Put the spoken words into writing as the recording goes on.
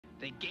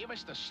They gave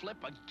us the slip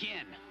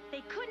again.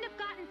 They couldn't have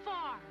gotten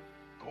far.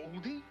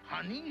 Goldie,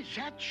 honey, is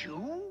that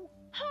you?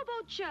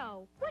 Hobo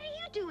Joe, what are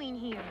you doing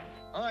here?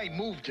 I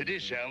moved to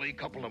this alley a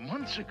couple of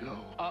months ago.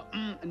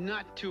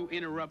 Not to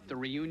interrupt the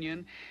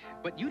reunion,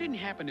 but you didn't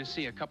happen to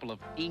see a couple of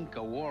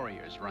Inca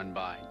warriors run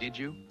by, did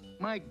you?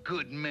 My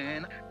good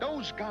man,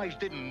 those guys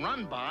didn't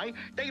run by.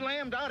 They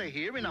lammed out of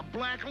here in a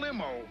black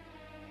limo.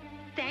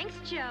 Thanks,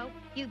 Joe.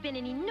 You've been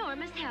an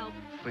enormous help.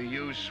 For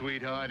you,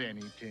 sweetheart,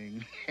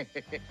 anything.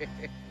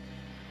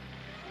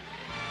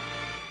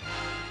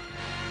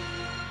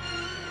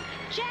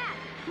 Jack,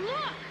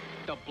 look!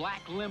 The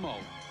black limo.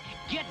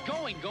 Get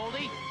going,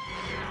 Goldie.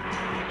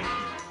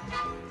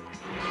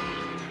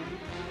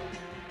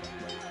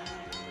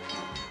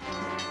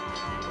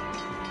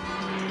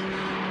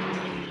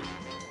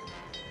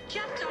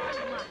 Just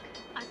our luck.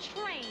 A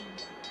train.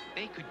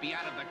 They could be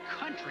out of the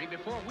country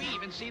before we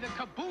even see the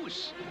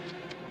caboose.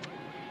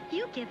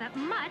 You give up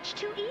much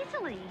too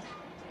easily.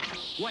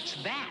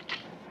 What's that?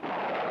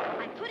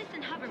 I put us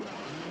in hover mode.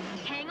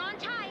 Hang on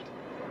tight.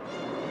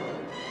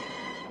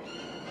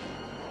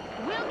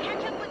 We'll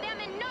catch up with them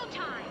in no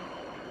time.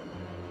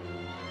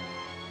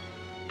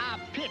 A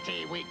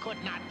pity we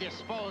could not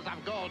dispose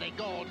of Goldie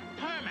Gold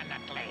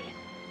permanently.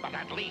 But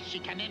at least she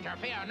can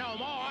interfere no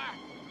more.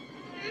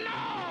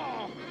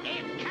 No!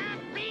 It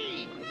can't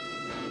be!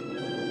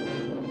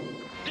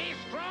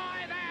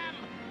 Destroy them!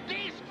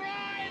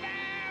 Destroy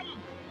them!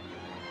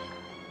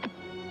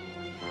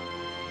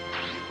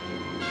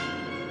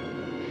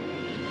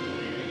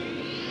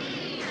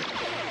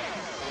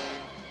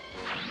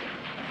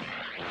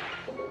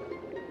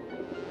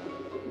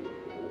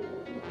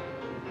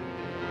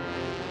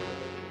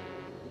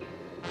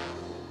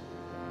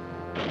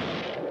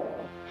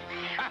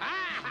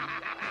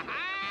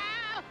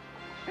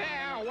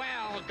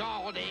 Farewell,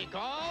 Goldie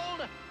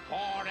Gold,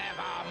 for